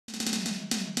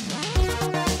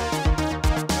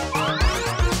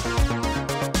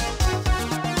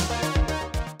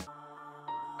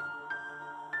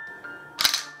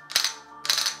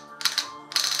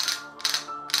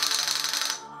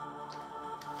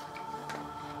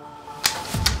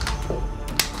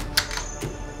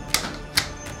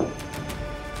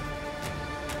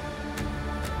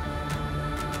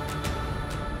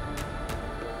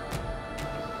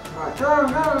Go,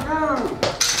 go, go!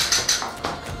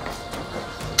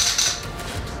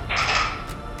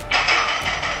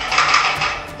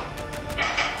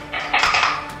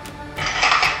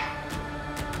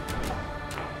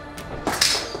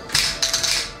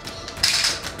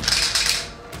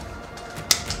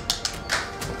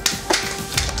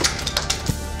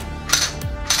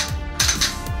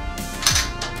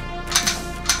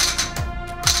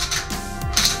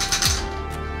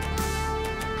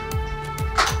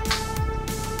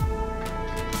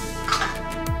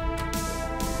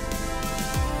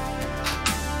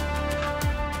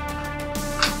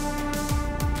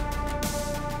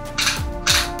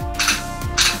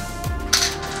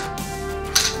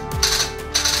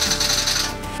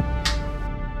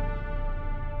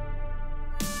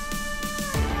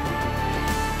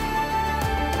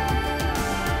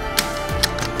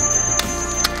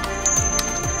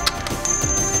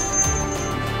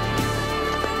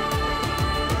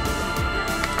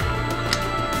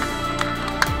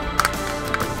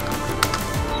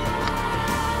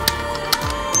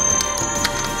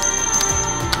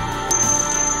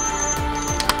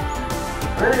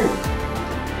 Ready?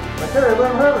 Okay,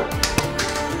 let him have it.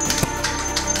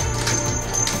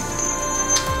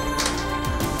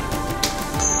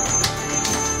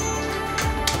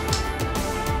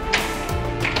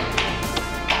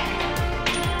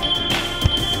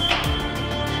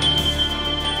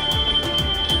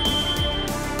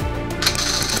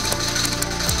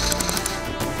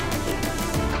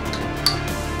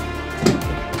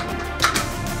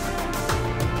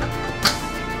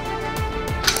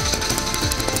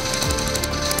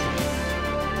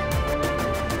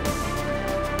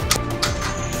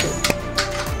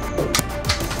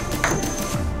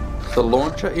 The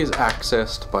launcher is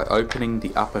accessed by opening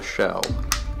the upper shell.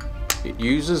 It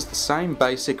uses the same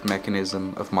basic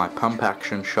mechanism of my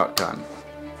pump-action shotgun,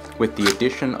 with the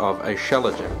addition of a shell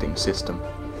ejecting system.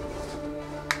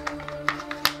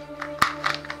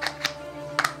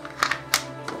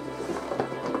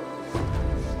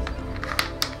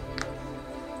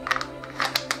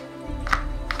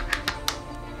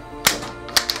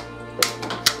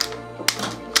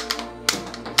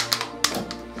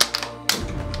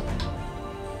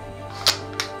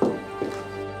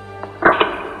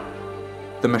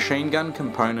 The machine gun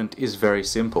component is very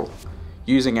simple,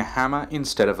 using a hammer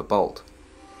instead of a bolt.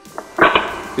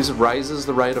 This raises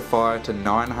the rate of fire to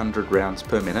 900 rounds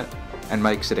per minute and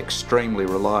makes it extremely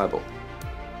reliable.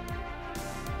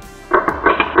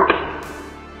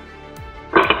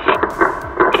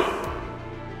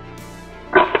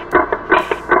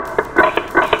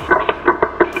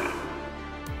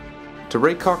 To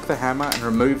recock the hammer and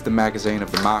remove the magazine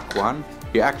of the Mark I,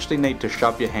 you actually need to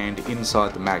shove your hand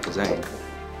inside the magazine.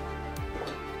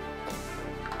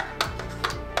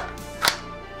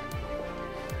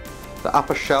 The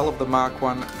upper shell of the Mark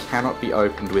I cannot be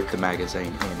opened with the magazine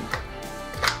in.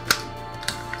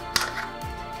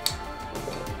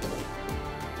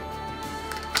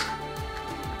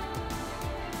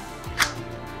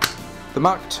 The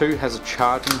Mark II has a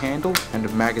charging handle and a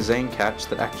magazine catch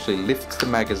that actually lifts the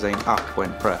magazine up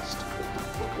when pressed.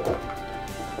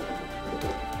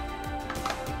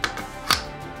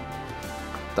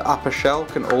 The upper shell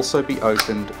can also be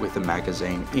opened with the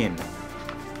magazine in.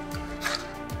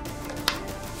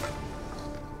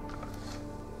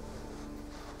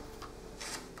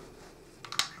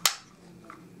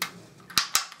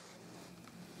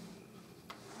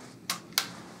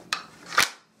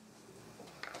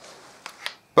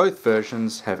 Both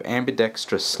versions have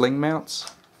ambidextrous sling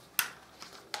mounts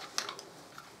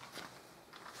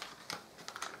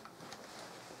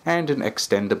and an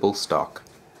extendable stock.